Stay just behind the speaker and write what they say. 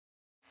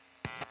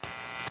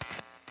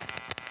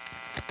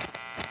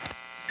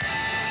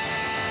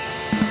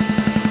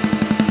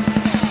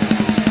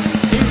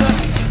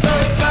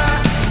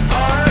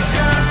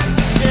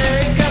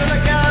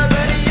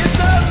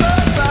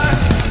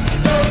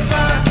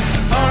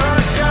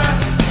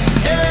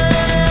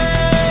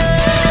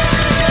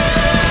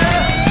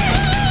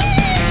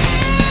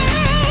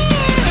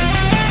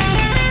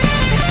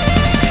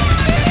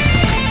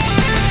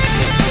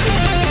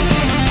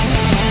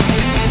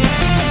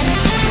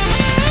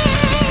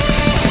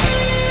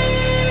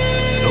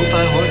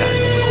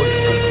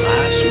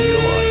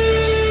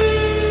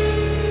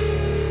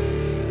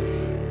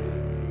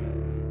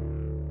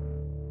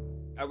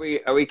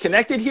we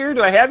connected here?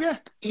 Do I have you?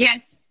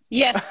 Yes.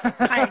 Yes.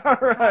 Hi. All How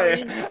are right.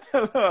 you?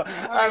 Hello.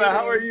 How are Anna, you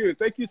how are doing? you?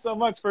 Thank you so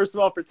much, first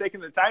of all, for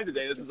taking the time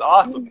today. This is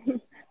awesome.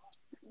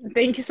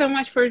 Thank you so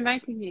much for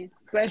inviting me.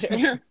 Pleasure.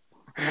 Yeah.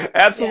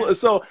 Absolutely.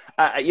 So,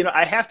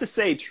 I have to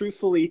say,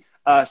 truthfully,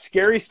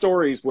 Scary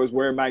Stories was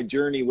where my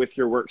journey with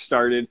your work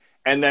started.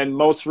 And then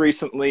most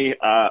recently,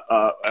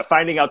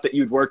 finding out that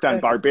you'd worked on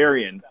Perfect.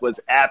 Barbarian was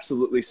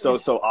absolutely so, Yeah.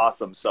 so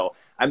awesome. So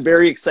I'm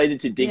very excited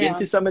to dig Yeah.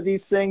 into some of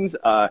these things.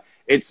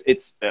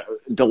 It's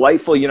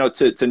delightful,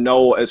 to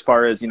know as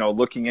far as,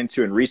 looking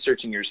into and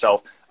researching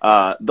yourself,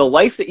 the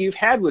life that you've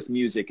had with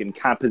music and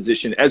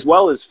composition, as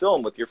well as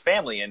film with your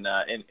family and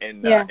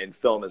Yeah. in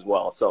film as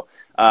well. So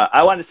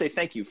I want to say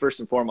thank you first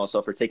and foremost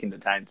for taking the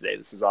time today.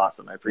 This is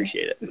awesome. I Yeah.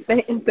 appreciate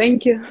it.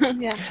 Thank you.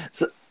 Yeah.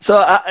 So,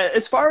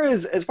 as far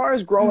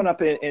as growing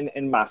up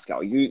in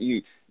Moscow,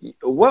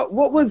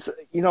 what was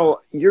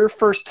your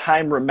first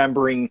time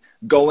remembering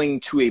going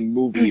to a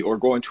movie or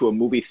going to a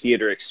movie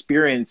theater,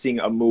 experiencing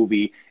a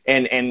movie,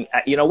 and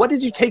what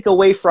did you take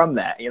away from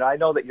that? I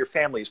know that your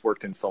family's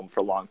worked in film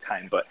for a long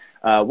time, but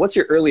what's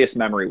your earliest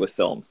memory with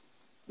film?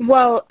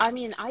 Well, I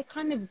mean, I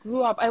kind of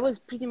grew up. I was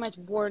pretty much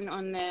born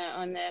on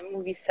the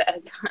movie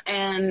set,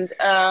 and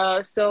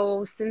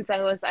so since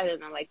I was, I don't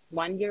know, like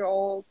 1 year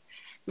old,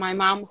 my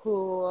mom,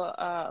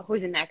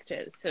 who's an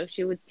actress, so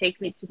she would take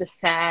me to the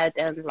set,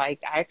 and like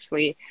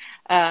actually,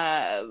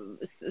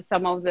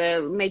 some of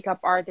the makeup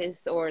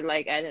artists or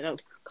like I don't know,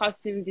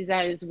 costume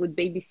designers would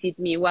babysit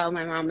me while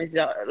my mom is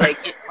like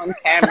on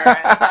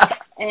camera,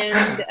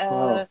 and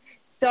Oh.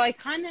 so I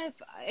kind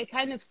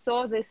of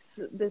saw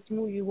this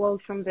movie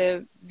world from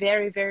the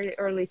very very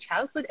early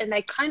childhood, and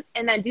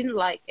I didn't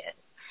like it,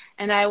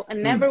 and I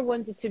Hmm. never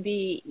wanted to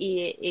be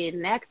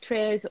an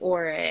actress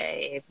or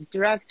a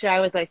director. I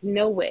was like,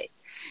 no way.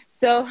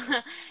 So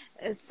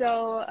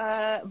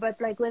but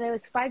like when I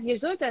was 5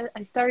 years old,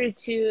 I started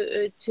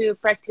to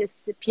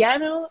practice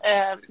piano,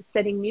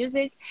 studying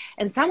music,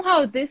 and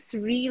somehow this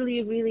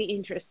really really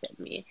interested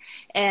me.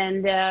 And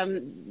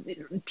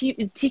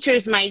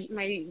teachers, my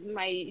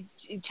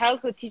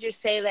childhood teachers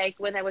say like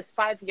when I was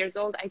 5 years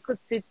old, I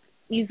could sit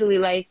easily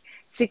like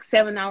 6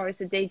 7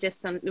 hours a day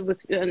just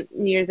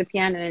near the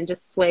piano and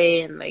just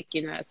play and like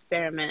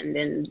experiment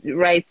and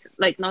write,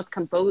 like not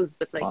compose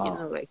but like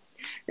Wow. like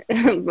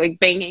like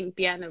banging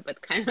piano,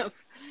 but kind of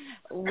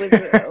with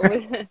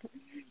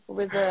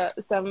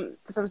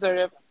some sort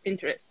of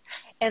interest.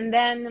 And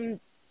then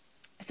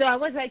so I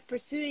was like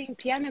pursuing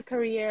piano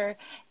career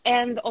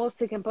and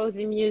also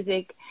composing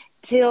music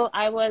till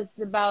I was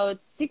about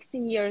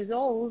 16 years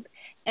old.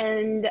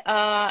 And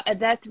at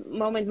that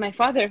moment, my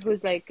father,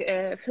 who's like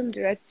a film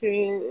director,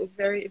 a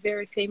very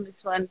very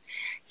famous one,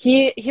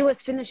 he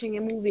was finishing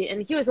a movie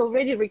and he was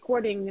already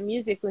recording the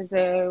music with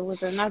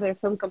another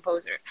film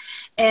composer.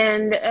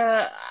 And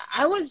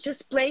I was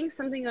just playing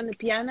something on the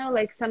piano,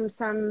 like some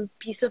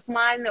piece of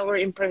mine or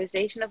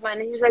improvisation of mine.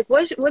 And he was like,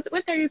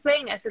 "What are you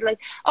playing?" I said, like,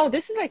 "Oh,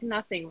 this is like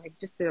nothing, like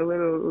just a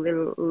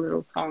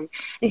little song."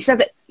 And he said,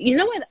 that, "You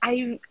know what?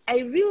 I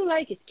really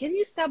like it. Can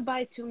you stop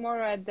by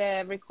tomorrow at the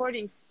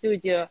recording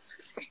studio,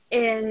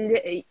 and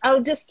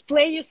I'll just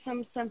play you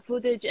some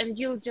footage, and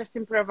you'll just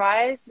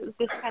improvise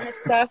this kind of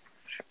stuff."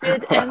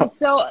 And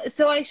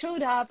so I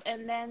showed up,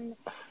 and then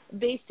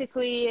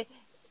basically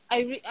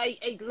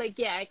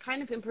I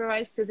kind of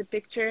improvised to the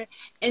picture.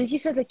 And he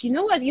said like, "You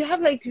know what, you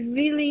have like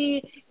really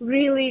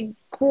really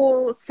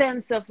cool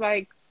sense of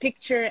like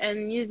picture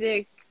and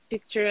music,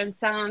 picture and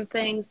sound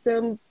things,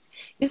 so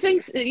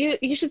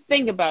you should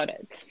think about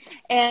it."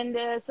 And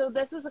so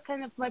that was a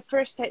kind of my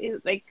first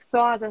like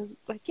thought of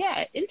like,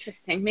 yeah,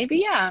 interesting, maybe,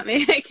 yeah,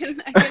 maybe I can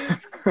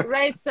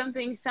write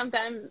something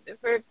sometime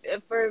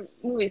for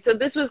movies. So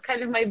this was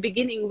kind of my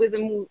beginning with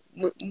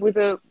with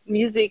the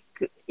music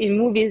in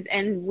movies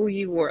and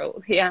movie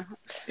world. Yeah.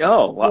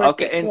 Oh, well,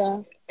 okay. Working. And Yeah.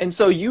 and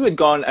so you had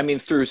gone, I mean,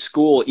 through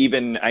school.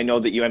 Even I know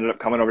that you ended up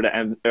coming over to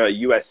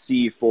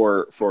USC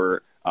for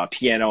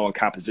piano and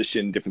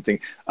composition, different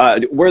things.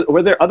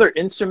 Were there other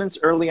instruments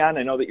early on?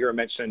 I know that you were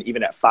mentioning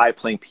even at 5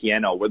 playing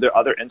piano. Were there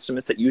other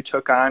instruments that you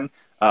took on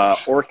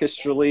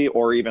orchestrally,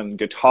 or even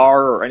guitar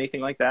or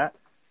anything like that?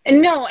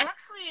 No,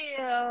 actually,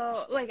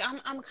 like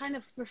I'm kind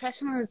of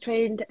professionally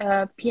trained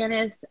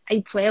pianist.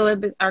 I play a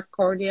little bit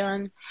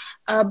accordion,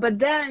 but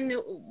then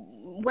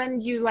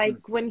when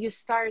you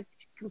start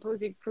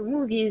composing for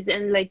movies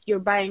and like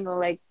you're buying all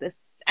like this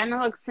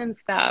analog synth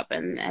stuff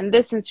and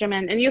this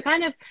instrument, and you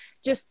kind of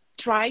just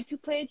try to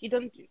play it.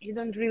 You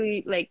don't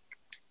really like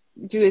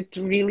do it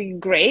really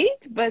great,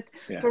 but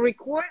Yeah. for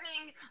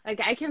recording, like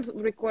I can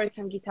record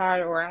some guitar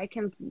or I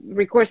can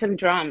record some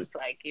drums,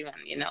 like even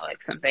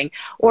like something,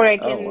 or I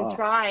Oh, can wow.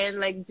 try and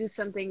like do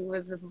something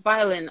with the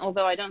violin,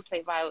 although I don't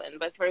play violin.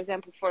 But for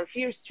example, for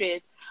Fear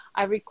Street,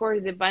 I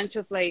recorded a bunch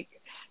of like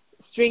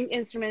string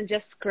instrument,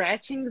 just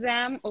scratching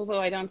them, although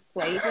I don't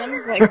play them,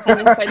 like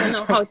kind of I don't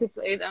know how to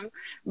play them,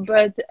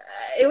 but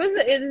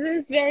it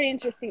is very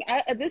interesting.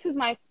 This is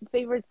my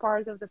favorite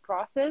part of the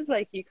process.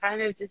 Like you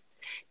kind of just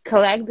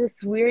collect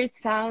this weird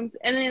sounds,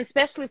 and then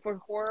especially for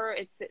horror,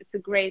 it's a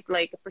great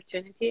like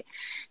opportunity,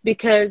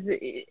 because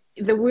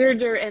the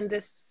weirder and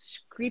the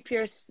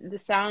creepier the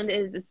sound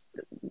is, it's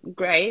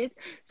great.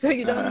 So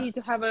you don't need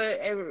to have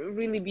a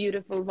really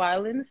beautiful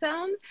violin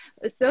sound.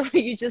 So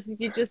you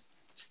just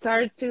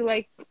start to,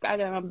 like, I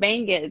don't know,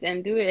 bang it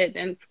and do it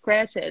and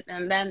scratch it,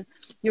 and then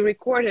you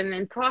record it and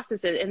then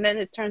process it, and then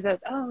it turns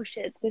out, oh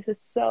shit, this is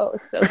so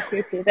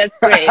creepy. That's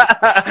great.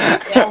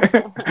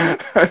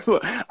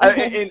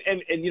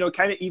 And you know,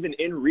 kind of even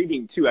in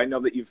reading too, I know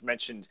that you've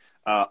mentioned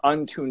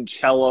untuned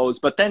cellos,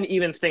 but then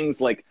even things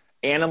like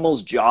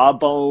animals' jaw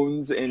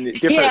bones and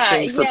different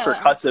things for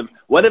percussive.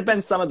 What have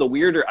been some of the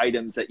weirder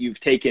items that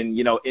you've taken,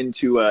 you know,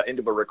 into a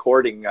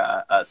recording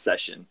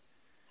session?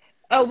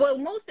 Oh, well,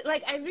 most,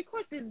 like, I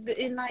recorded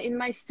in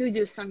my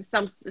studio some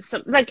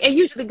like I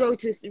usually go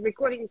to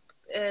recording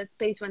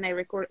space when I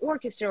record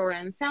orchestra or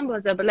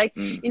ensembles, but like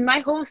in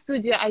my home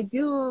studio I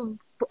do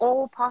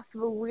all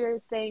possible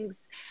weird things.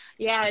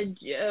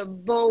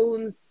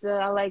 Bones,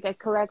 like I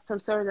collect some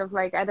sort of,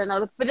 like, I don't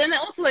know, but then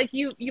also like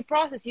you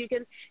process, you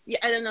can,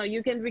 I don't know,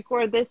 you can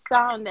record this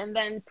sound and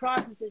then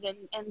process it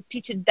and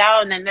pitch it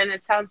down, and then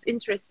it sounds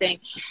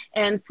interesting.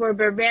 And for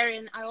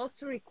Barbarian I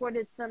also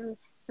recorded some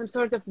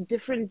sort of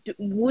different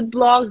wood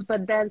blocks,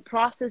 but then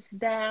processed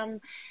them,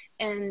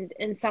 and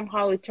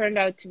somehow it turned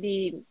out to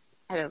be,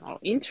 I don't know,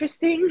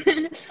 interesting.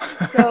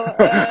 So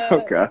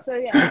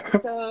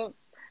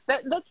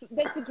that's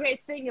a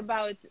great thing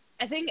about,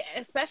 I think,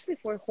 especially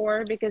for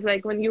horror, because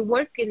like when you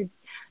work in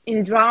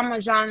drama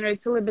genre,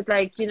 it's a little bit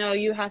like, you know,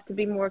 you have to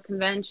be more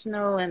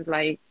conventional and,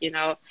 like, you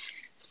know,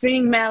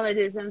 string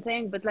melodies and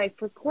things, but like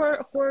for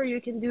horror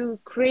you can do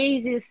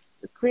craziest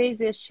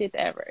shit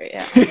ever.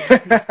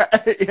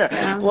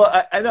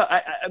 Well, I know,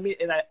 I mean,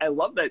 and I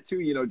love that too,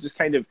 you know, just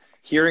kind of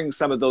hearing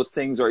some of those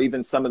things, or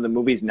even some of the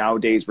movies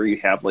nowadays where you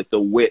have like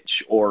The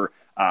Witch or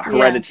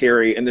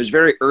Hereditary, and there's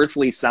very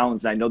earthly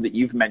sounds, and I know that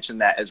you've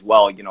mentioned that as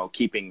well, you know,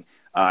 keeping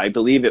I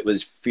believe it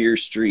was Fear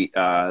Street,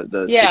 the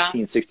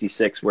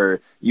 1666,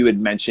 where you had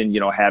mentioned, you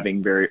know,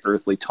 having very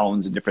earthly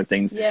tones and different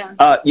things.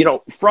 You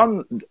know,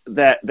 from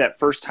that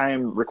first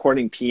time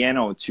recording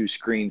piano to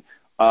screen,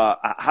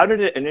 how did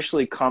it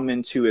initially come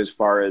into, as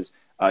far as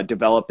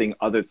developing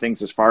other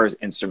things, as far as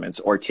instruments,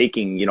 or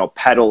taking, you know,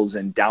 pedals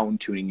and down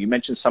tuning? You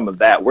mentioned some of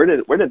that. Where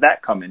did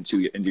that come into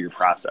your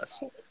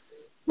process?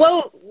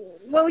 Well,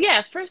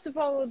 yeah. First of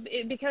all,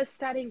 because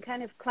studying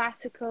kind of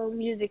classical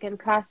music and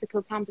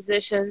classical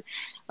composition,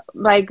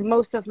 like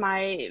most of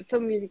my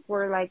film music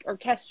were like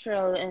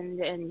orchestral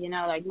and you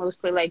know, like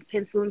mostly like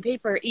pencil and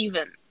paper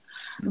even.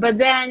 But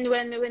then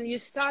when you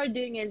start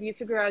doing it, you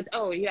figure out,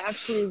 oh, you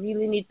actually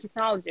really need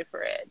technology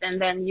for it.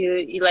 And then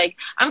you like,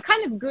 I'm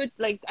kind of good,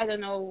 like, I don't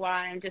know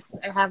why,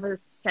 I have a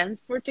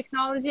sense for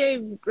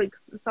technology. Like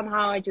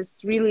somehow I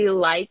just really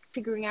like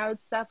figuring out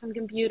stuff on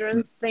computers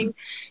and things.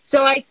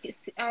 So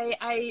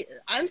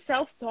I'm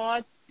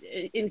self-taught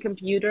in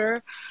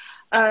computer.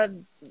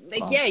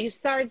 You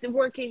start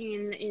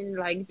working in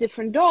like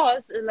different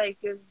DAWs,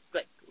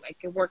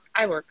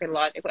 I work a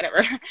lot,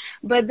 whatever.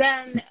 But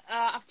then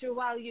after a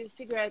while, you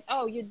figure out,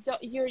 oh, you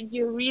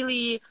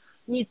really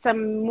need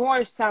some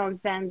more sound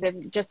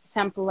than just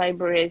sample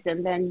libraries,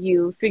 and then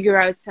you figure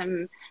out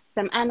some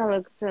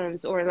analog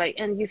tones, or like,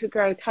 and you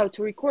figure out how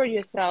to record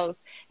yourself,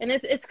 and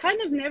it's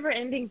kind of never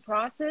ending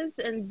process,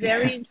 and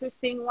very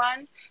interesting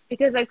one,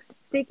 because like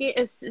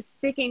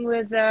sticking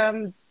with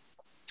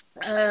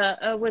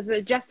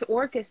just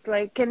orchestra,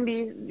 like, can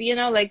be, you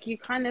know, like you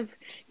kind of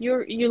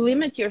you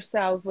limit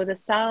yourself with the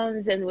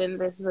sounds, and when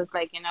this was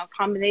like, you know,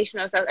 combination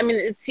of sounds. I mean,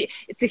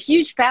 it's a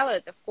huge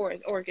palette, of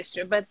course,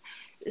 orchestra, but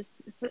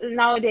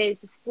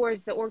nowadays, of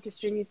course, the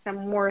orchestra needs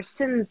some more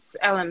synth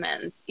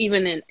elements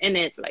even in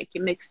it, like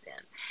you mixed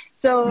in.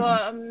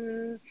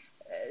 So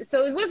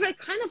so it was like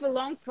kind of a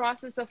long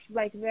process of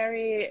like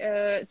very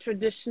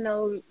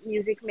traditional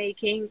music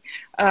making,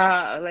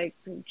 like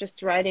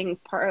just writing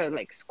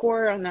like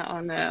score on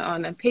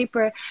a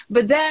paper,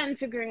 but then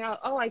figuring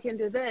out, oh, I can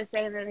do this,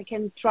 and then I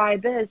can try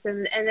this,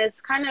 and it's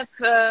kind of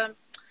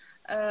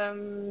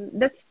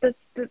that's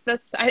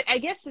I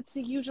guess it's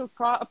a usual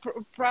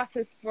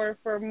process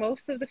for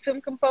most of the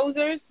film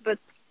composers, but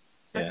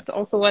that's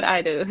also what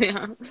I do.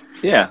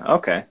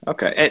 Okay.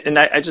 And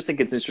I just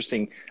think it's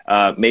interesting,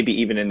 maybe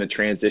even in the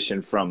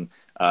transition from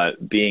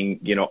being,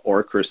 you know,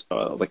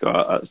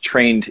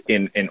 trained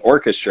in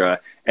orchestra,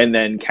 and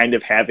then kind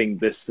of having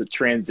this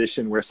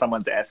transition where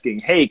someone's asking,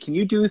 hey, can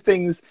you do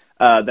things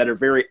that are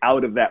very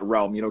out of that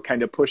realm, you know,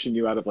 kind of pushing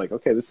you out of like,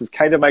 okay, this is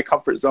kind of my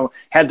comfort zone.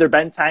 Have there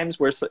been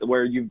times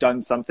where you've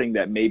done something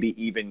that maybe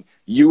even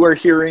you were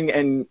hearing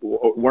and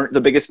weren't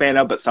the biggest fan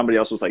of, but somebody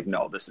else was like,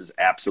 no, this is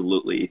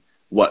absolutely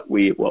what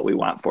we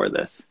want for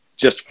this,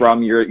 just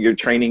from your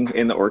training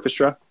in the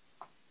orchestra?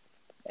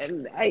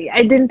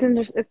 I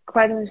didn't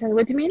quite understand.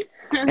 What do you mean?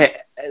 Eh,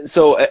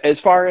 So as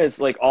far as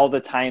like all the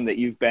time that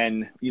you've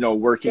been,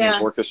 working in Yeah,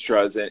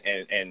 orchestras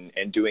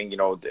and doing,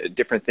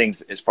 different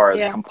things as far as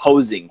yeah,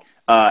 composing,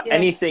 yeah,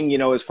 anything,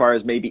 as far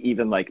as maybe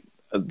even like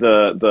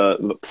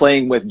the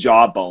playing with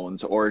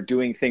jawbones or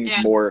doing things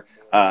yeah. more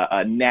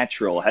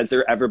natural. Has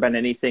there ever been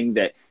anything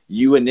that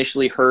you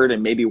initially heard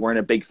and maybe weren't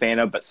a big fan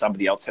of, but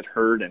somebody else had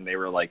heard and they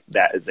were like,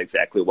 that is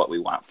exactly what we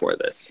want for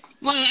this?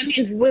 Well, I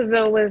mean,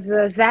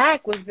 with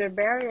Zach, with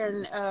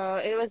Barbarian,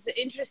 it was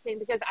interesting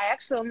because I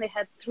actually only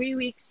had 3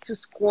 weeks to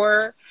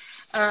score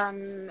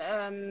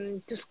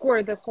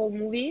the whole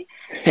movie,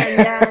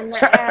 and then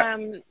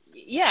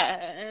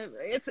yeah,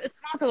 it's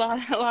not a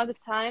lot of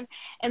time,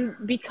 and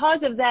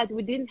because of that,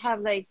 we didn't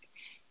have like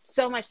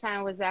so much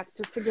time with Zach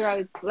to figure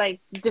out like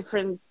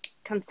different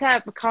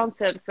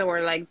concepts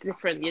or like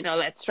different,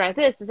 let's try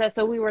this.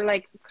 So we were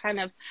like kind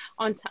of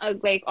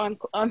like on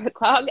the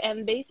clock,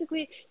 and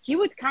basically he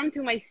would come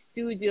to my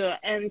studio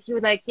and he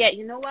would like, yeah,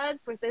 you know what,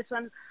 for this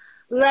one,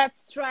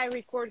 let's try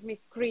record me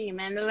scream.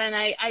 And then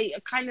I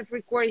kind of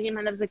recorded him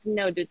and I was like,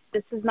 no dude,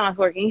 this is not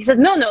working. He said,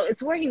 no,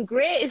 it's working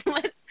great.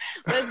 Let's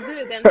do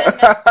it. And then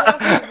let's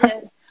talk with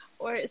it.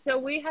 Or so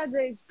we had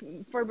like,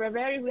 for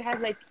Barbarian we had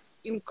like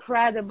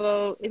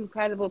incredible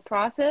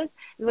process.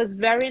 It was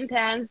very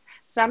intense.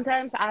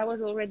 Sometimes I was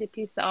already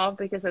pissed off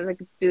because I was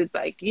like, dude,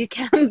 like you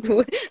can't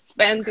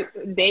spend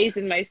days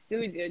in my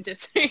studio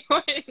just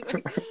recording.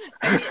 Like,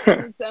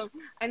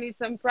 I need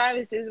some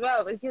privacy as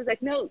well. But he was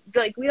like, no,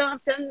 like we don't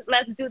have time.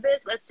 Let's do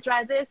this. Let's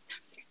try this.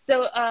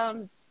 So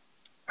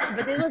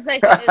but it was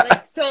like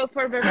so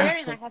for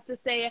Barbarian, I have to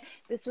say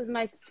this was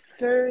my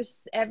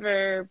first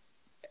ever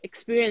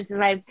experience in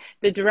life.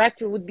 The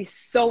director would be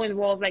so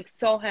involved, like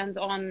so hands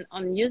on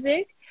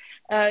music.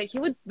 He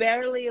would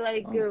barely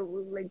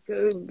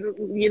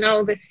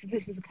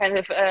this is kind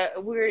of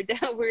weird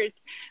weird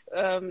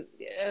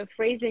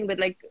phrasing, but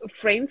like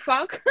frame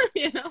fuck,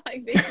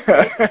 like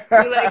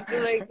basically like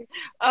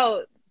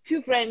oh,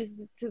 2 frames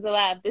to the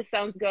left, this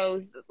sound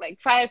goes like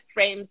 5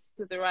 frames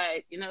to the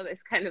right,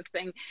 this kind of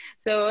thing.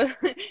 So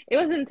it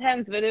was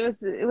intense, but it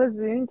was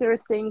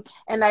interesting,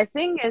 and I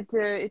think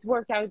it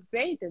worked out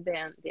great at the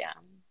end. Yeah.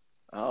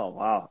 Oh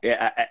wow.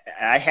 Yeah,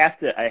 I have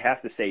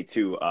to say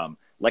too,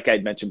 like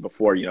I'd mentioned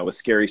before, with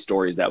Scary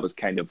Stories, that was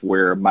kind of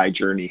where my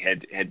journey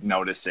had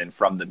noticed and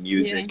from the Yeah.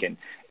 music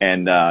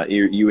and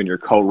you and your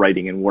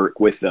co-writing and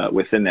work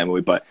within that movie.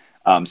 But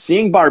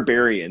seeing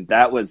Barbarian,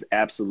 that was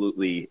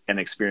absolutely an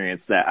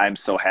experience that I'm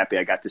so happy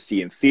I got to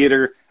see in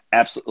theater.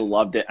 Absolutely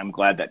loved it. I'm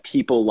glad that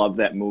people love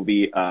that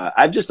movie.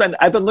 I've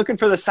been looking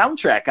for the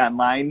soundtrack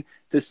online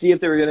to see if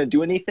they were going to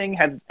do anything.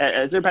 Has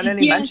there been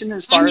any mention Yes,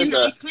 as I far mean, as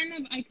a?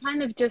 I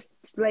kind of just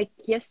like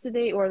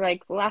yesterday or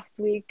like last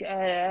week,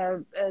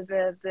 the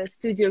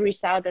studio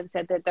reached out and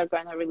said that they're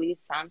gonna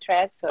release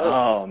soundtrack. So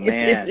Oh it's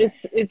man.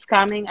 it's it's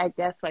coming, I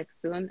guess, like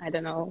soon. I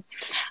don't know,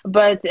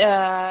 but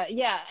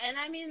yeah, and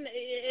I mean,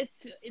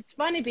 it's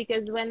funny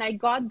because when I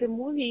got the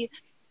movie.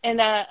 And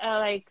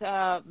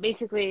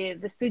basically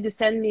the studio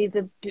sent me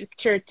the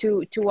picture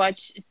to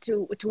watch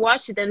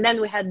it, and then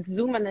we had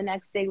Zoom on the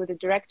next day with the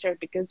director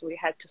because we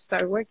had to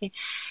start working.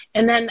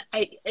 And then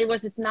it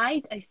was at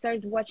night I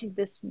started watching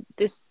this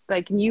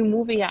like new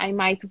movie I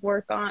might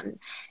work on,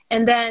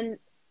 and then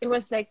it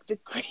was like the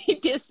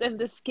creepiest and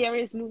the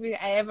scariest movie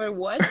I ever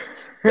watched.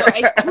 So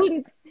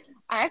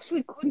I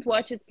actually couldn't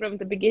watch it from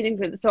the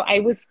beginning, so I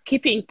was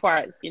skipping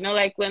parts.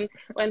 Like when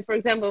for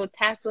example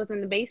Tess was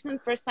in the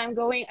basement first time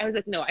going, I was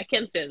like, no, I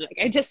can't sit. Like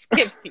I just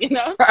skipped.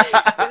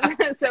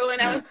 So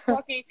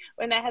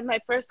when I had my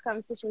first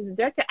conversation with the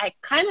director, I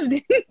kind of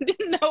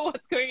didn't know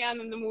what's going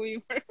on in the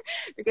movie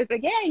because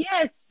like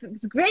yeah, it's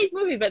a great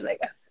movie, but like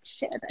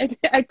shit,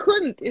 I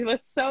couldn't. It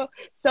was so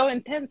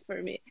intense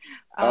for me.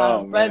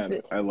 Oh But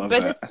man, I love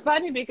but that. it's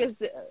funny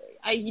because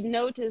I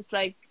noticed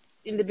like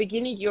in the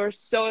beginning you're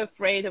so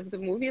afraid of the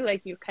movie,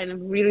 like you kind of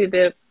really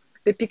the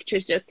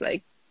pictures just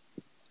like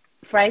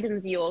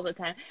frightens you all the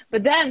time.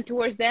 But then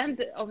towards the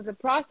end of the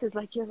process,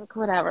 like you're like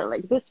whatever,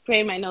 like this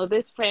frame I know,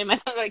 this frame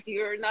I know, like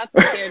you're not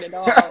scared at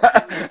all.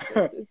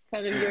 It's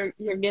kind of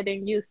you're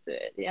getting used to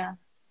it. Yeah.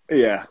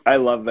 Yeah, I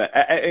love that.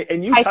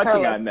 And you Hi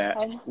touching Carlos. on that,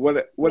 Hi. one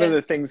of Yeah.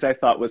 the things I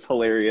thought was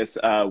hilarious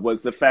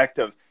was the fact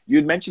of you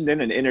had mentioned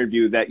in an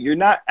interview that you're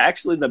not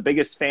actually the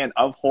biggest fan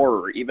of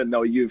horror, even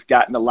though you've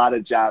gotten a lot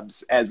of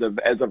jobs as of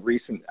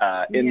recent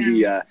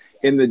Yeah.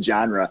 in the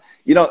genre.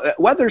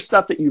 Whether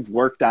stuff that you've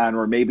worked on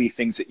or maybe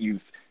things that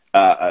you've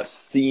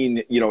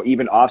seen,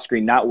 even off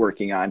screen, not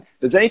working on.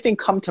 Does anything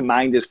come to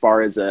mind as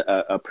far as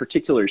a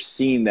particular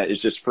scene that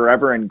is just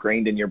forever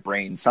ingrained in your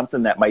brain,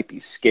 something that might be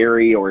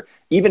scary or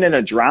even in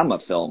a drama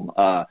film?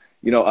 A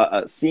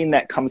scene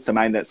that comes to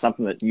mind that's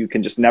something that you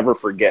can just never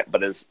forget,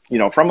 but is,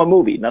 from a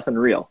movie, nothing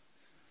real.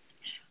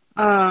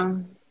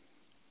 Um,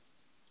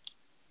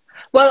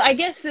 well, I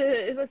guess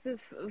it was a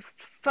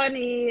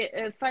funny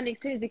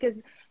experience because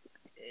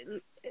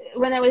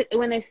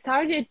when I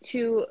started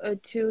to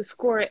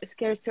score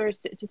scary stories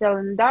to tell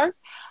in the dark,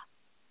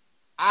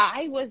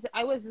 I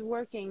was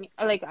working,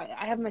 like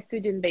I have my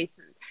studio in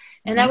basement,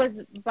 and I Hmm.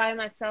 was by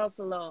myself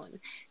alone,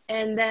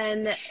 and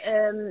then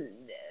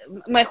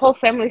my whole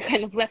family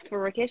kind of left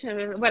for vacation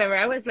or whatever.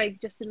 I was like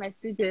just in my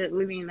studio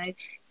living in my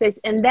space,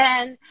 and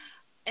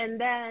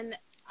then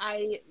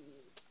I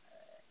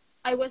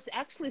I was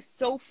actually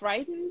so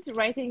frightened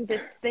writing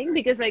this thing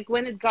because like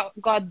when it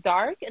got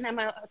dark and I'm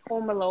at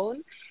home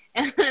alone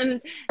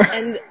and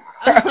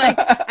like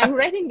I'm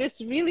writing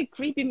this really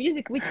creepy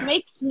music which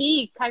makes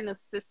me kind of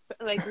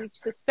which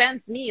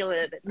suspends me a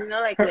little bit, you know,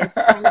 like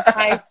this kind of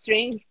high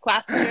strings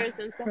clusters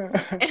and stuff.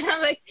 And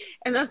I'm like,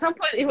 and at some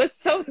point it was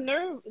so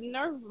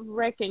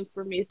nerve-wracking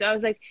for me. So I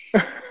was like,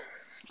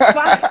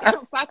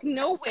 fuck,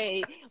 no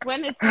way.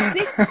 When it's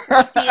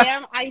 6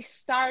 p.m., I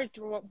start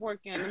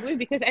working on the movie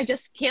because I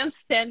just can't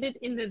stand it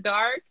in the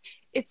dark.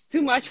 It's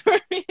too much for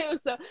me.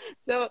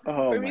 So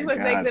Oh for me, my it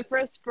was like God. the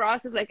first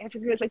process. Like I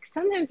figured, like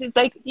sometimes it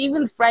like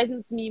even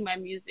frightens me, my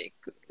music.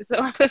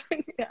 So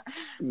yeah,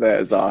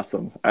 That is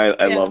awesome.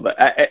 I yeah. love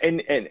that.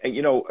 And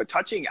you know,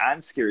 touching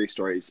on scary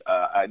stories,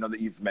 I know that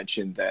you've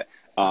mentioned that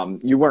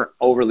you weren't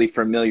overly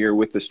familiar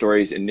with the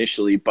stories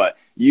initially, but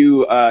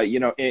you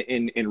know,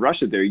 in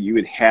Russia there,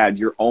 you had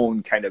your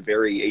own kind of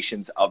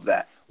variations of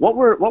that. What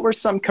were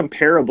some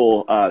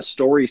comparable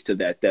stories to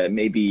that that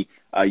maybe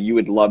you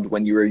had loved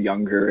when you were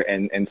younger,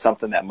 and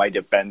something that might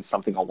have been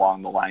something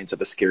along the lines of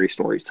a scary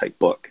stories type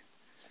book?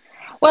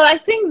 Well, I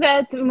think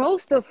that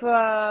most of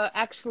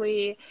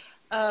actually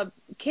uh,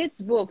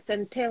 kids' books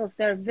and tales,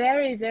 they're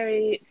very,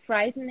 very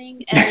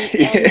frightening and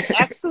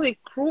actually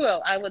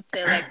cruel, I would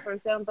say. Like for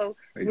example,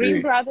 I Green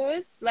agree.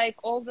 Brothers, like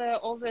all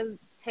the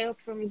tales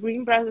from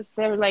Green Brothers,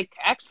 they're like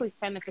actually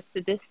kind of a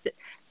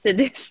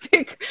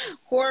sadistic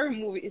horror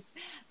movies.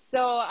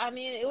 So I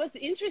mean, it was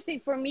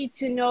interesting for me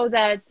to know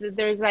that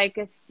there's like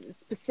a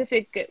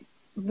specific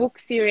book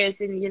series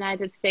in the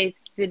United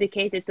States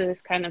dedicated to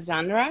this kind of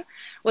genre.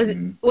 Was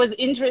Mhm. was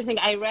interesting.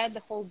 I read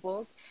the whole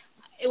book.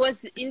 It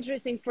was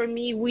interesting for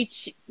me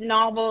which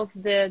novels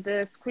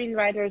the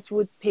screenwriters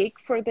would pick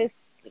for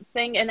this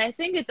thing, and I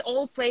think it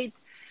all played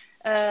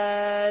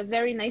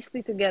very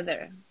nicely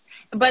together.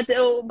 But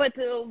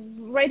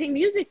writing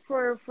music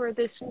for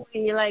this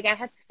movie, like I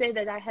have to say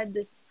that I had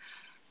this.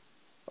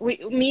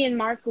 Me and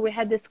Marco, we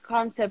had this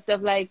concept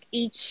of like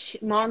each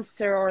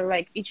monster or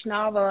like each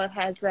novel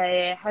has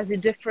a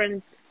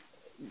different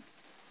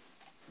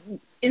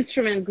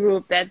instrument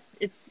group that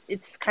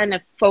it's kind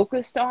of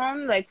focused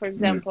on. Like for Mhm.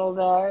 example,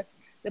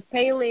 the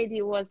Pale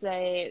Lady was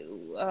a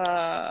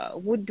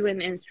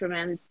woodwind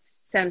instrument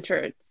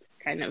centered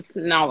kind of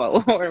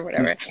novel or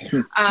whatever.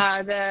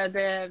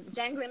 The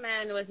Jangly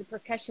Man was a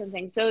percussion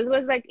thing. So it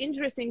was like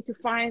interesting to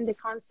find the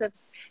concept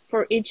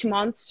for each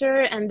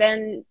monster and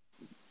then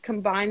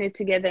combine it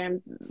together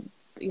and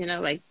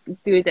like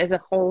do it as a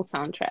whole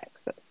soundtrack.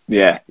 So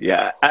Yeah,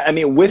 yeah. I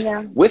mean,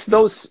 yeah. with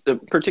those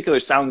particular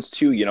sounds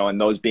too, you know, and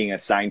those being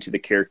assigned to the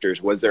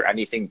characters, was there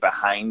anything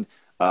behind?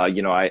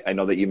 You know, I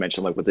know that you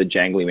mentioned like with the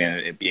Jangly Man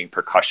and it being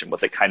percussion.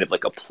 Was it kind of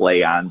like a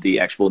play on the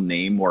actual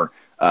name, or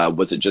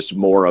was it just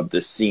more of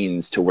the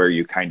scenes to where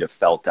you kind of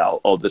felt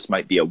out, oh, this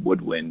might be a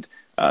woodwind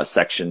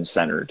section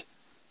centered?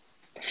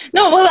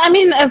 No, well, I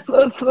mean,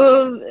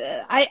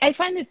 I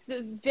find it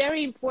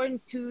very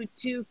important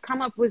to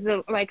come up with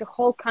like a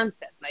whole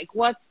concept, like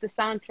what's the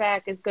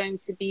soundtrack is going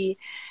to be.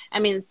 I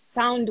mean,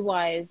 sound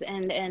wise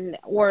and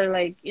or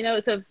like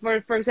so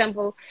for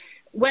example,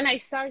 when I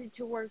started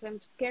to work on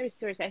scary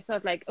stories, I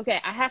thought like, okay,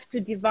 I have to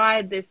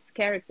divide these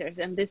characters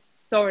and these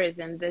stories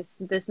and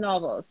this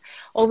novels.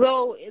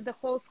 Although the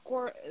whole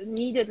score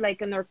needed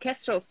like an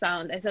orchestral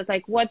sound, I thought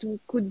like, what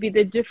could be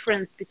the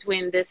difference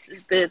between the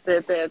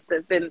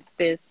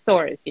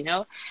stories,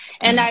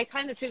 And Mm. I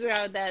kind of figured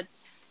out that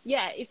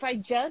yeah, if I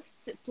just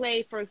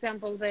play, for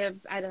example,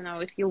 I don't know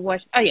if you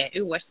watched, oh yeah,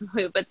 you watched the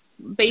movie, but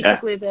Yeah.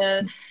 basically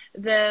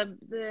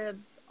the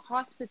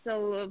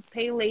hospital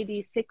pale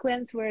lady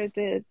sequence where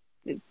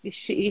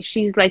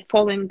she's like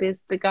following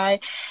the guy.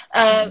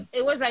 Mhm.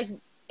 It was like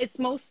it's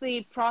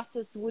mostly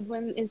processed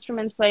woodwind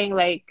instruments playing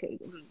like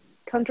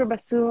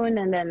contrabassoon,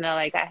 and then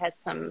like I had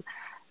some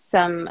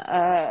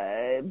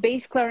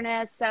bass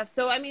clarinet stuff.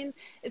 So I mean,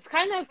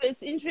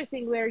 it's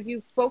interesting where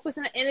you focus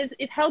on it, and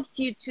it helps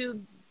you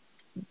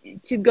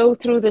to go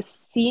through the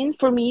scene.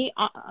 For me,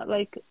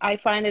 like I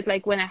find it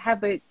like when I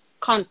have a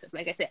concept,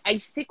 like I said, I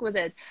stick with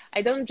it.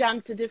 I don't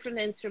jump to different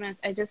instruments.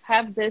 I just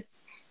have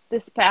this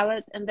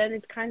palette, and then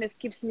it kind of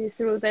keeps me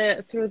through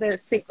the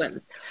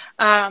sequence.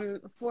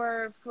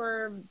 For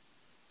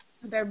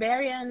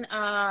Barbarian,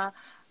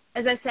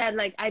 as I said,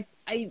 like I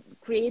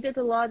created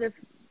a lot of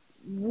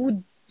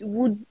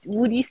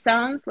woody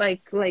sounds,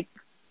 like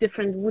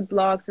different wood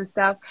logs and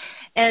stuff,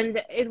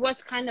 and it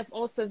was kind of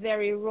also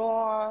very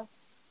raw,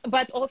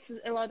 but also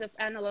a lot of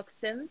analog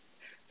synths.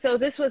 So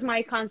this was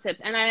my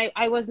concept, and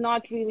I was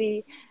not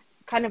really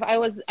kind of I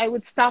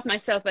would stop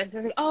myself and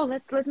say, oh,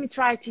 let me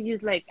try to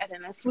use like I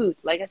don't know flute.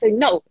 Like I said,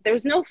 no,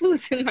 there's no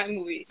flutes in my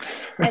movie,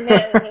 and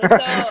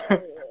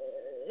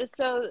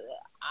so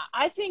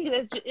I think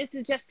that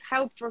it just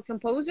helped for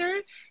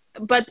composer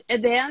but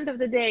at the end of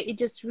the day, it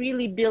just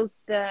really builds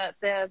the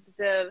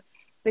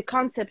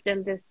concept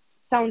and the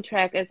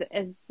soundtrack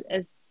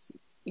as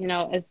you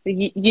know, as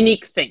the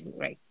unique thing,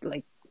 right?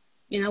 Like,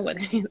 you know what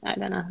I mean? I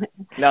don't know.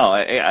 No,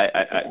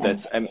 Yeah.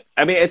 that's,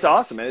 I mean, it's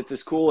awesome, and it's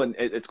just cool, and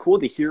it's cool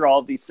to hear all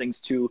of these things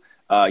too.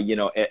 You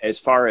know, as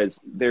far as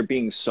there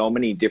being so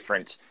many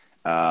different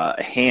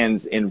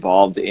hands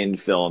involved in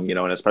film, you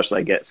know, and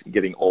especially I guess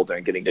getting older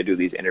and getting to do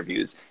these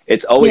interviews,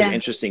 it's always Yeah.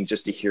 interesting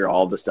just to hear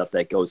all the stuff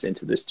that goes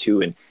into this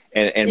too. And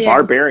Yeah.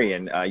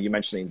 Barbarian, you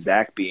mentioning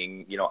Zach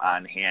being, you know,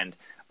 on hand.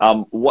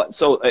 What?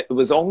 So it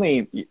was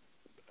only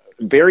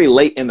very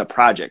late in the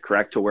project,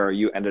 correct, to where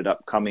you ended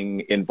up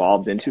coming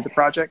involved into the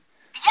project?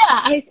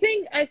 Yeah,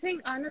 I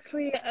think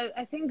honestly,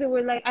 I think they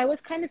were like I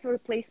was kind of a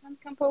replacement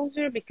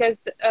composer because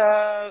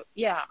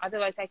yeah,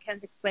 otherwise I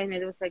can't explain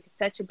it. It was like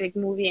such a big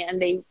movie,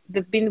 and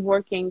they've been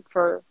working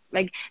for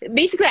like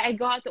basically I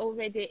got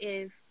already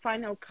a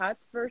final cut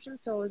version,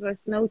 so it was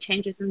no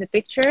changes in the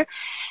picture.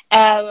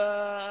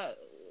 Uh,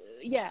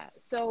 yeah,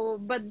 so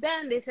but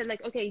then they said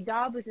like, okay,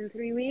 Dob is in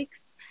 3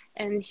 weeks,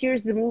 and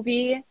here's the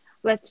movie.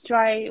 Let's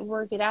try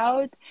work it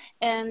out.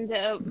 And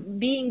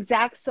being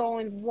Zach so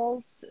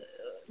involved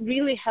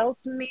really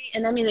helped me.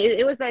 And I mean,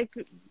 it was like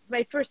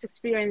my first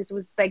experience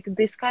was like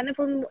this kind of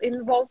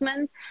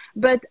involvement,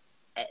 but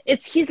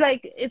it's his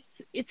like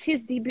it's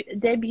his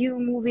debut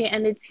movie,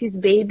 and it's his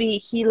baby.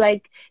 He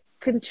like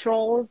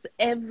controls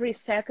every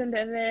second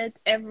of it,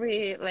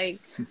 every like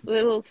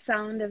little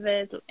sound of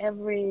it,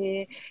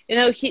 every, you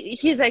know,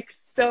 he's like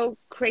so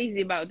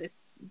crazy about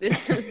this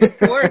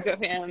work of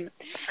him.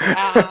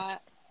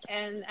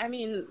 And I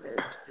mean,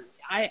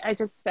 I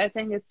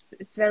think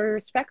it's very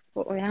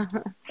respectful. Yeah.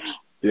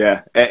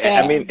 Yeah, I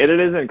Yeah. mean, it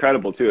is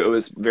incredible too. It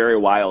was very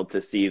wild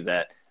to see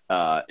that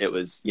it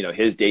was, you know,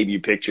 his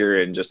debut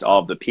picture and just all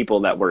of the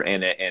people that were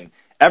in it and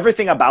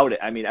everything about it.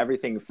 I mean,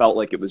 everything felt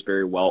like it was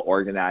very well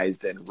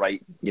organized and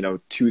right, you know,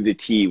 to the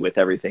T with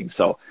everything.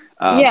 So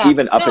Yeah.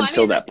 even up No, I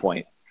until mean, that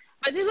point.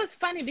 but it was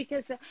funny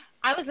because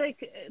I was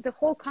like, the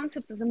whole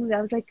concept of the movie,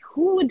 I was like,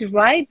 who would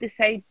write this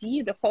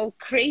idea, the whole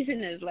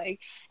craziness? Like,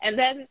 and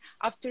then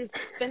after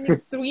spending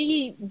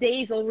 3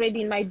 days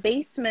already in my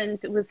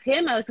basement with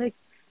him, I was like,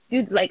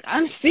 dude, like,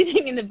 I'm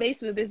sitting in the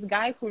basement with this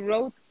guy who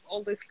wrote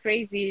all this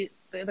crazy,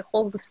 the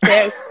whole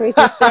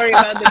crazy story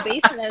about the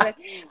basement. I was like,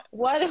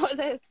 what was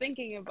I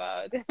thinking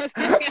about?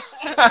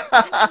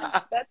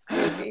 That's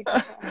crazy.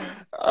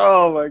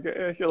 Oh my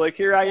God. You're like,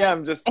 here I Yeah.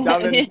 am just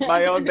down in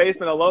my own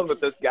basement alone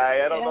with this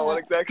guy. I don't know what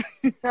Yeah.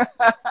 exactly.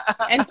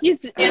 And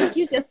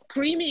he's just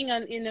screaming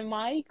on in the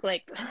mic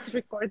like, let's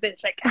record this,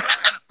 like.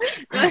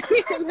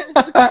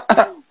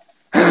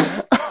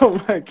 Oh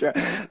my God.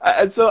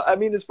 And so, I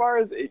mean, as far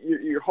as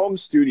your home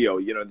studio,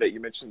 you know, that you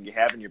mentioned you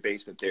have in your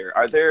basement there,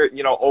 are there,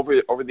 you know,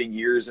 over the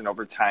years and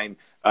over time,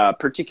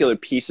 particular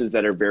pieces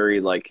that are very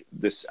like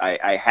this,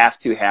 I have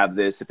to have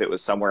this if it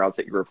was somewhere else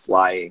that you were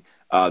flying,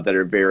 that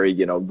are very,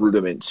 you know,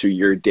 rudiment to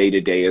your day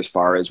to day as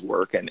far as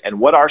work? And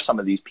what are some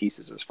of these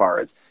pieces as far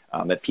as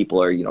that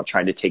people are, you know,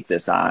 trying to take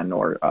this on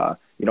or,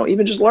 you know,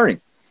 even just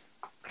learning?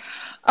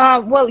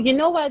 Well, you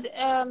know what?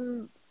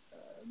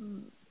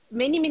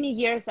 Many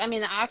years. I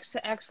mean,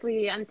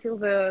 actually, until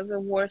the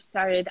war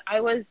started, I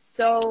was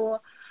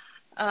so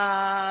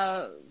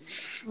my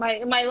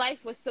life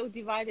was so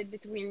divided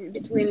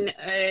between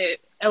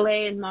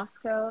LA and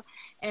Moscow,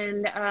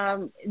 and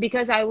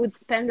because I would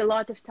spend a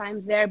lot of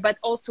time there, but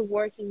also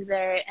working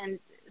there, and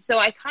so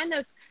I kind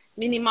of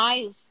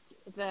minimized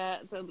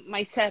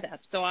my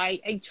setup. So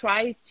I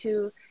tried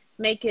to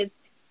make it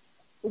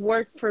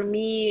work for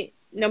me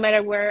no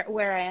matter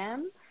where I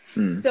am.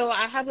 Hmm. So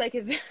I have like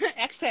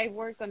actually I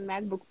work on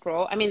MacBook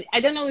Pro. I mean, I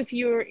don't know if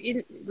you're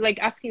in like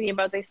asking me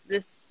about this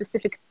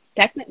specific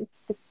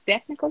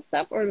technical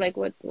stuff, or like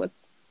what the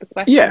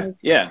question Yeah, is.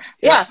 yeah,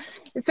 yeah.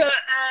 Yeah.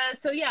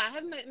 So yeah, I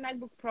have my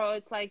MacBook Pro.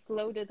 It's like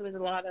loaded with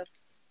a lot of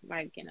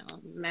like, you know,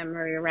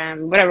 memory,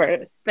 RAM,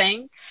 whatever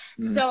thing.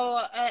 Hmm.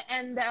 So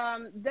and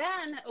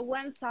then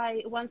once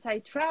I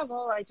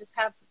travel, I just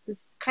have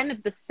this kind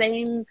of the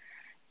same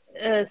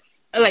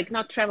like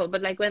not travel,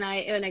 but like when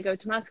I go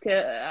to Moscow,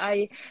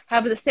 I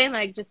have the same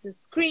like just a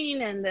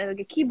screen and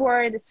a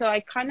keyboard. So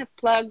I kind of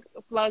plug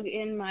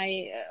in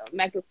my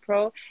MacBook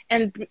Pro,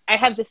 and I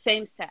have the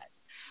same set.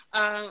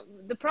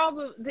 The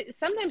problem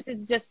sometimes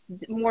it's just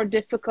more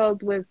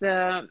difficult with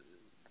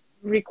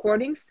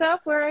recording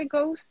stuff where I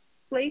go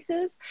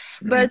places,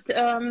 Hmm. but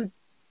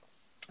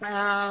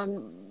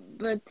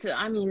but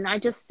I mean, I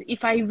just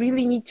if I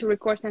really need to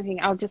record something,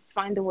 I'll just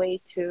find a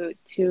way to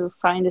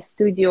find a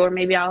studio, or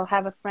maybe I'll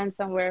have a friend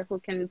somewhere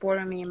who can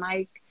borrow me a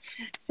mic.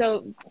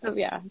 So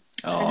yeah,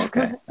 I Oh, don't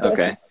okay. know.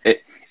 Okay.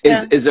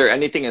 Yeah. Is there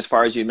anything as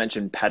far as you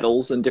mentioned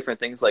pedals and different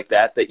things like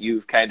that that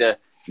you've kind of,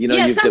 you know,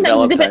 Yeah, you've sometimes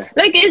it developed? depends.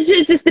 Like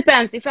it just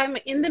depends. If I'm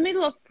in the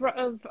middle of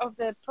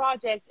the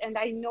project and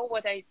I know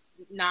what I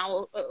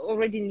now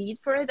already need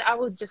for it, I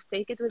will just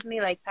take it with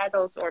me, like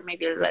pedals or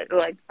maybe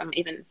like some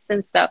even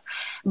synth stuff.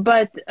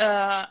 But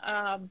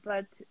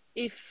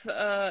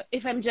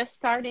if I'm just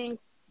starting,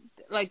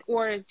 like,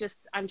 or just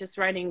I'm just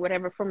writing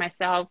whatever for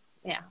myself,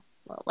 yeah,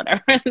 well,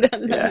 whatever.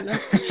 Yeah.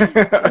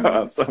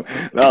 Awesome.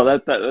 No,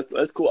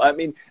 that's cool. I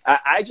mean,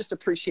 I just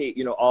appreciate,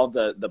 all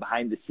the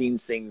behind the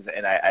scenes things,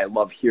 and I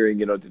love hearing,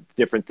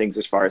 different things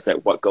as far as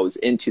that what goes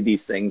into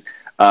these things.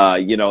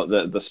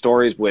 The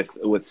stories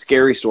with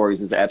Scary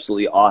Stories is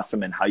absolutely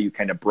awesome, and how you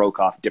kind of broke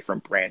off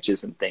different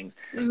branches and things.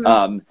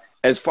 Mm-hmm.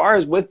 As far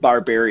as with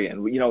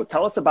Barbarian,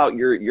 tell us about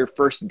your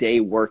first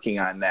day working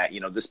on that.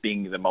 This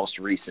being the most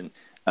recent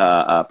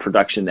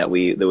production that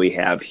we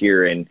have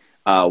here. And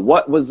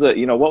what was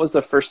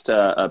the first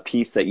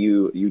piece that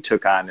you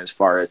took on as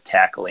far as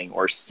tackling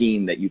or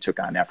scene that you took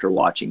on after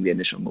watching the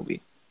initial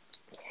movie?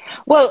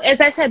 Well,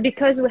 as I said,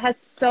 because we had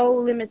so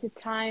limited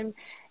time,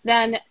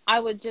 then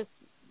I would just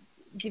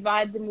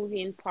divide the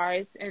movie in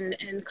parts and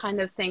kind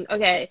of think,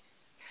 okay,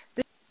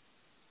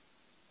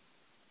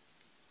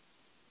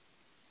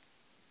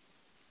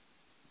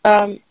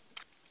 um,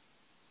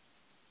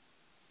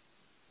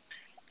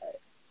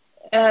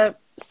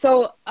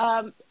 so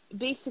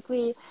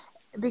basically,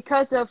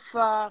 because of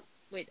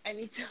wait, I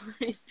need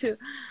to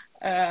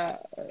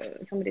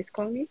somebody's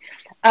calling me.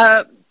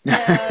 Not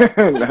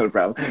a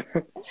problem.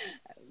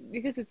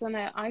 Because it's on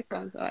an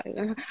iPhone, so I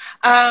don't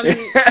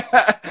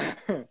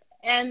know.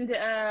 And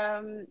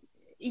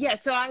yeah,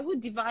 so I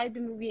would divide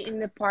the movie in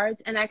the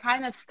parts, and I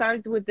kind of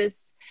start with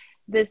this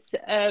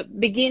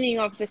beginning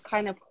of the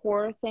kind of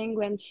horror thing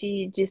when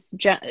she just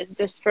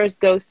first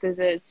goes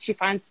to she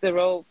finds the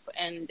rope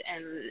and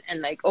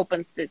like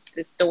opens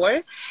this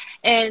door,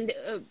 and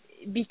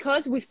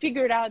because we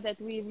figured out that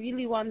we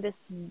really want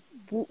this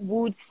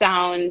wood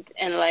sound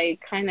and like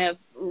kind of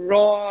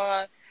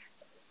raw,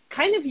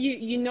 kind of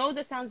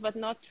the sounds but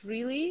not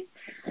really.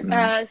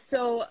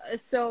 So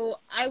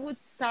I would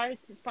start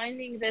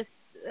finding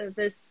this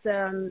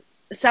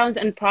sounds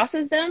and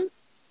process them,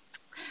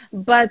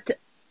 but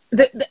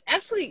the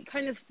actually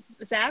kind of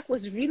Zach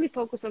was really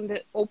focused on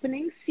the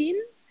opening scene,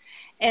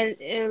 and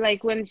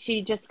like when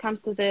she just comes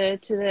to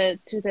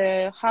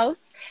the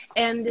house,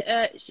 and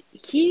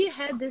he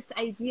had this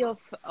idea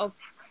of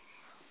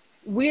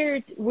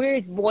weird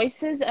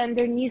voices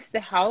underneath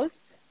the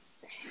house.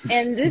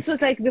 And this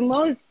was like the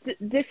most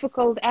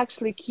difficult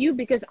actually cue,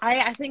 because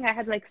I think I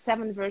had like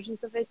 7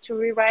 versions of it to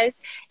rewrite.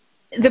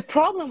 The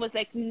problem was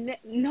like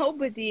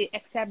nobody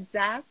except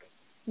Zach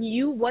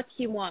knew what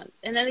he wants,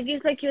 and then he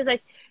was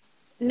like,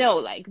 no,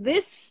 like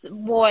this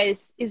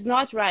voice is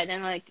not right,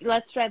 and like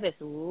let's try this.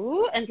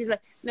 Ooh. And he's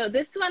like, no,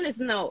 this one is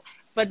no,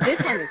 but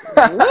this one is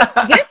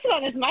ooh. This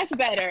one is much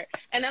better.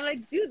 And I'm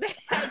like, dude,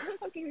 I don't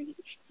fucking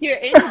hear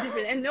any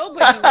different. And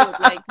nobody would,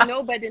 like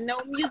nobody,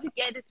 no music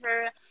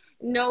editor,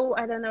 no,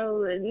 I don't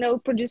know, no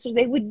producers,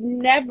 they would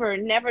never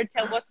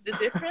tell what's the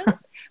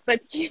difference.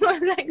 But he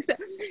was like,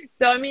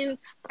 so I mean,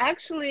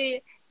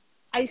 actually,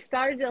 I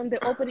started on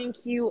the opening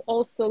cue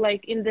also,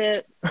 like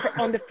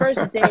on the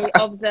first day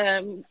of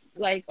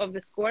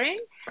the scoring,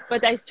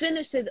 but I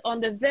finished it on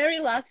the very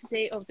last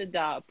day of the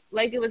dub.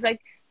 Like it was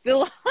like the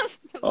last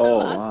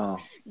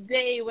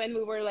day when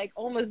we were like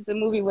almost the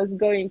movie was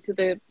going to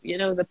the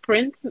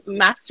print,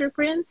 master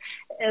print.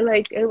 And,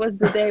 like it was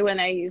the day when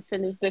I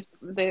finished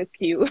the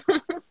cue.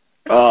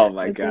 Oh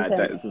my God,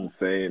 that is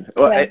insane.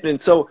 Well, yeah.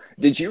 And so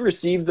did you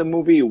receive the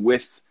movie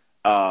with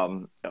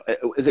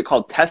is it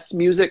called test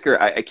music,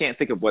 or I can't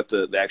think of what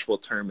the actual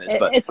term is,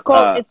 but it's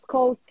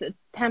called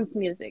temp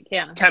music.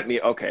 Yeah, temp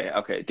music.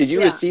 Okay. Did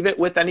you receive it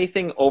with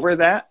anything over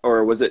that,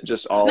 or was it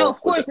just all? No,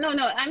 of course, no.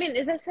 I mean,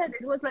 as I said,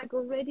 it was like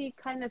already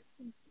kind of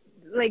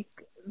like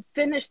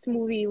finished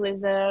movie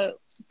with the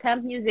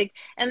temp music,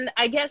 and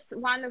I guess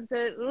one of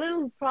the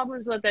little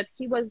problems was that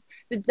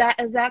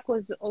Zach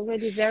was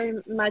already very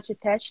much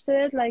attached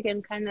to it, like,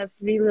 and kind of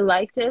really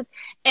liked it,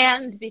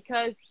 and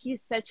because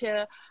he's such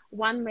a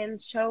one-man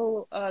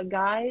show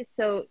guy,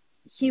 so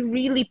he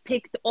really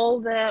picked all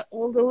the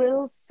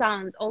little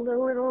sounds, all the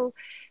little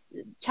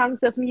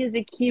chunks of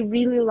music he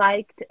really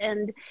liked.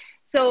 And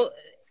so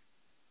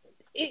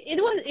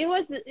it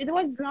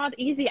was not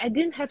easy. I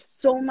didn't have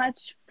so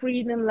much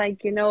freedom,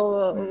 like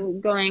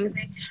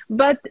going,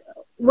 but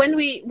when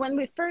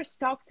we first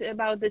talked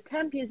about the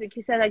temp music,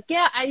 he said like,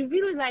 yeah, I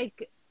really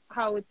like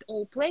how it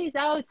all plays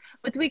out,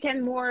 but we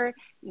can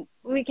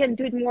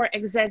do it more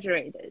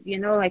exaggerated,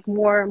 like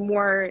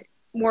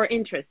more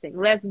interesting.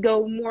 Let's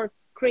go more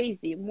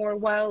crazy, more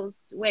wild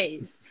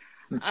ways.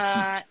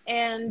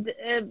 And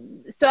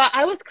so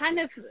I was kind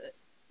of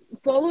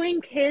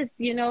following his,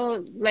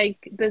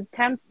 like the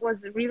temp was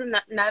really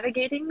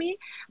navigating me,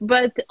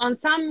 but on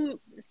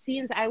some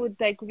scenes I would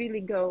like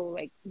really go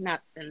like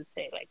nuts and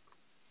say like,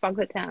 fuck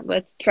the temp,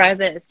 let's try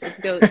this, let's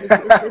go.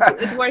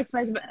 It works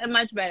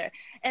much better,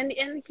 and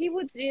he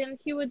would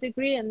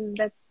agree, and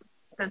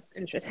that's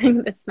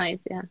interesting. That's nice.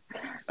 Yeah.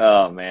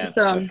 Oh man,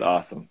 that's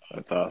awesome.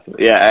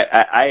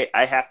 Yeah,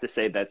 I have to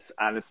say that's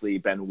honestly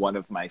been one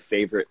of my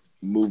favorite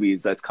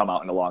movies that's come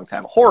out in a long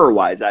time, horror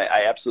wise.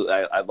 I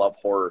absolutely love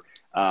horror,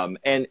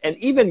 and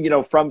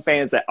even from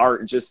fans that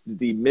aren't just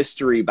the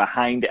mystery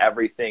behind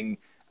everything,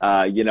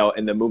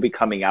 and the movie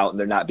coming out and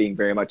there not being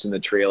very much in the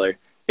trailer.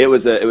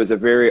 it was a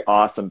very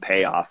awesome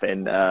payoff,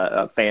 and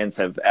fans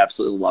have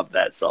absolutely loved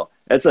that. So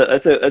that's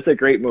a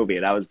great movie,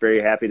 and I was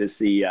very happy to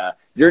see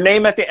your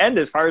name at the end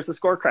as far as the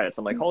score credits.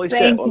 I'm like, holy shit!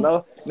 Thank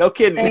Well, you. no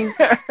kidding.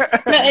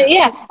 No,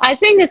 yeah, I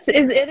think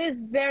it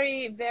is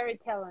very very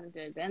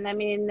talented, and I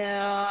mean,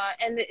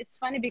 and it's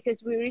funny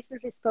because we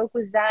recently spoke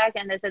with Zach,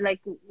 and I said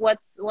like,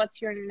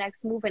 what's your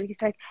next move? And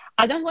he's like,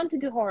 I don't want to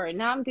do horror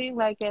now. I'm doing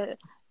like a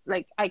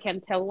like I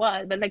can't tell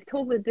what, but like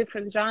totally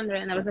different genre.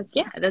 And I was like,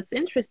 yeah, that's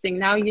interesting.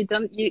 Now you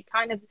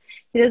kind of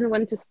he doesn't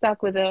want to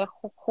stuck with a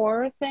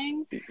horror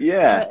thing.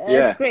 Yeah, It's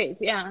yeah, great.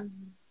 Yeah.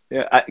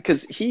 yeah.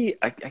 Because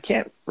I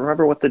can't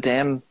remember what the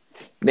damn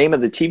name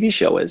of the TV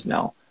show is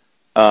now.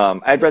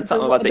 I'd read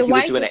something about that he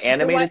was doing an The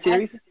animated white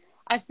series.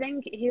 I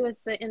think he was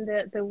in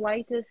the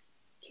whitest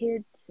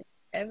kid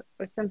ever,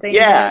 or something.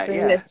 Yeah, The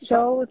yeah.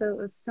 show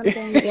the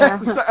something. Yeah.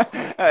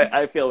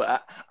 I feel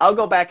I'll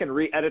go back and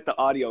re-edit the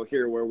audio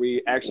here where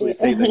we actually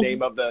say the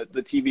name of the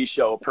TV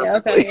show Yeah.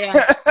 perfectly. Okay.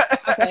 Yeah.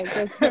 Okay.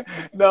 Good.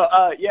 No,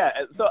 yeah.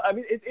 So I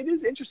mean, it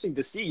is interesting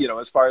to see,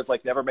 as far as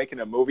like never making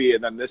a movie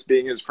and then this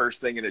being his first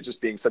thing and it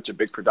just being such a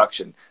big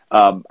production.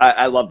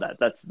 I love that.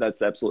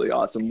 That's absolutely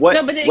awesome. No,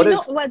 but What you know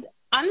is? what?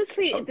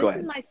 Honestly, Oh, go this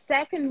is ahead. my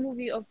second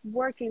movie of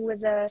working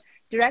with a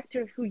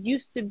director who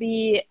used to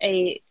be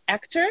a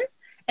actor,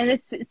 and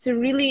it's a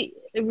really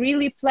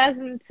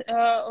pleasant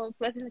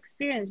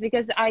experience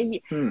because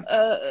I Hmm.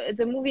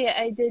 the movie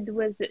I did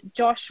with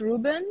Josh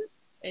Rubin,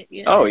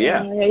 Oh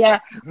yeah. yeah,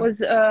 Mhm.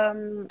 was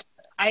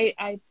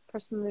I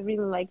personally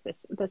really like this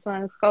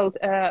one. It's called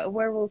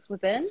Werewolves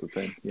Within, That's the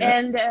thing.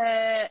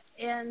 Yeah.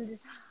 and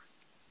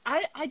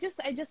I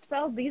just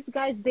felt these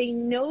guys, they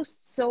know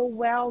so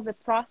well the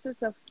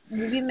process of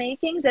movie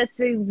making that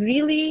they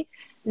really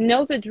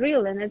know the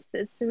drill, and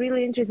it's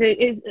really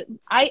interesting.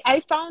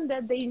 I found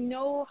that they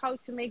know how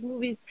to make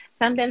movies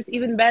sometimes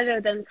even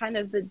better than kind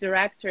of the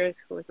directors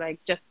who was like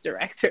just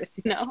directors,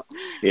 you know.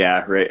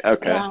 Yeah, right.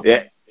 Okay. Yeah.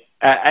 Yeah.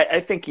 I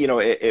think,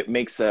 it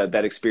makes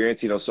that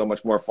experience, so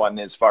much more fun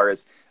as far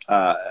as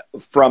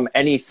from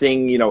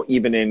anything,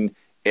 even in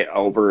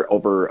over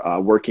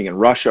working in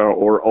Russia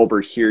or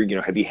over here,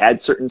 have you had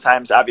certain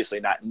times, obviously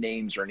not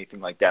names or anything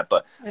like that,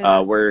 but Yeah.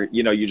 where,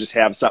 you just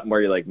have something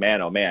where you're like,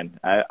 man, oh man,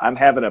 I'm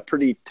having a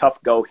pretty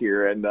tough go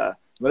here. And I'm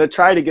going to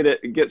try to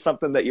get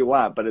something that you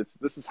want, but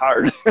this is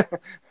hard.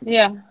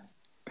 Yeah.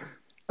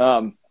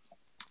 Um,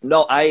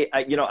 No,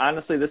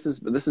 honestly, this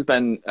has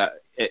been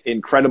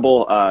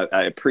incredible.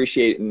 I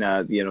appreciate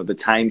the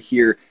time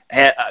here.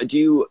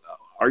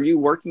 Are you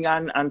working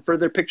on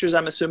further pictures?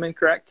 I'm assuming,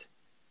 correct?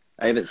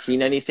 I haven't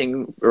seen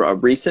anything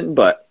recent,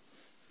 but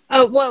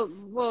Oh well,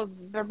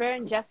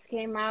 Barbarian just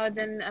came out,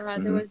 and there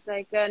Mhm. was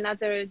like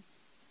another.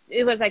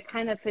 It was like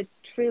kind of a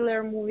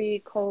thriller movie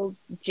called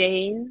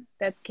Jane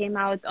that came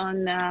out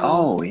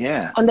Oh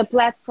yeah, on the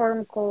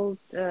platform called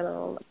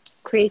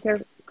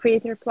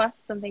Creator Plus,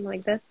 something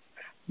like this.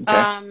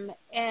 okay,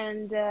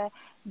 And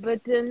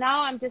but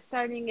now I'm just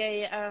starting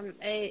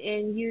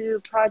a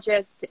new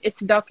project.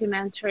 It's a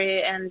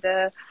documentary, and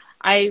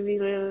I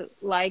really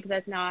like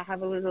that now. I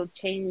have a little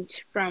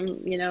change from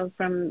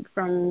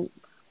from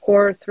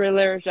horror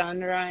thriller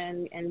genre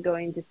and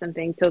going to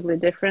something totally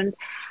different.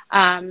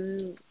 Um,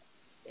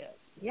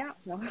 yeah,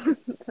 well,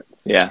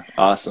 yeah,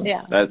 awesome.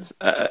 yeah, That's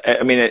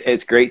I mean,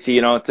 it's great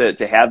to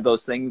to have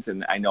those things,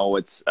 and I know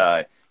it's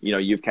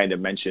you've kind of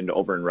mentioned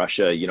over in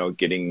Russia,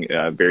 getting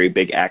very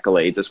big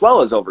accolades as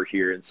well as over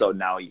here, and so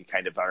now you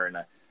kind of are in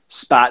a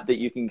spot that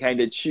you can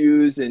kind of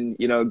choose and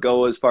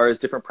go as far as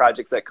different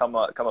projects that come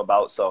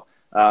about. So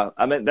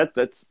I mean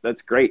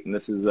that's great, and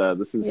this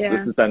yeah.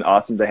 has been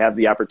awesome to have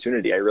the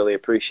opportunity. I really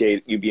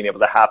appreciate you being able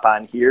to hop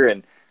on here,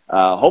 and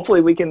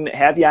hopefully we can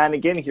have you on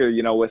again here,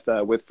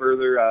 with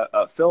further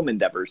film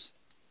endeavors.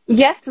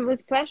 Yes,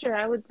 with pleasure.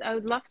 I would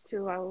love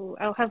to.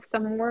 I'll have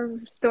some more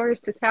stories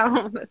to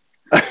tell. That's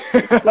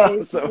great.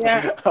 Awesome,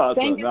 Yeah. awesome.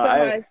 Thank you No,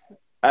 so much.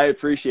 I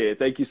appreciate it.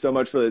 Thank you so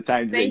much for the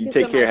time today. Thank You you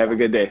so take care. much. Have a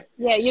good day.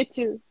 Yeah, you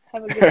too.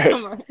 Have a All good right.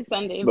 summer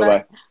Sunday. Bye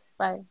Bye.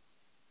 bye.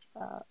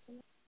 Bye.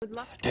 Would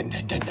love Dun,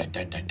 dun, dun, dun,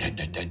 dun, dun, dun,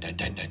 dun, dun, dun,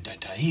 dun, dun, dun,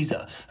 dun. He's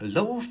a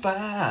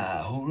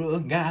lo-fi horror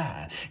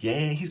guy.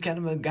 Yeah, he's kind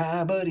of a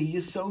guy, but he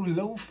is so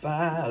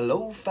lo-fi,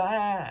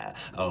 lo-fi,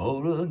 a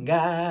horror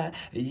guy.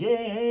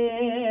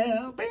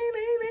 Yeah.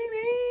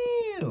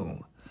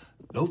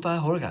 Lo-fi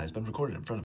horror guy has been recorded in front of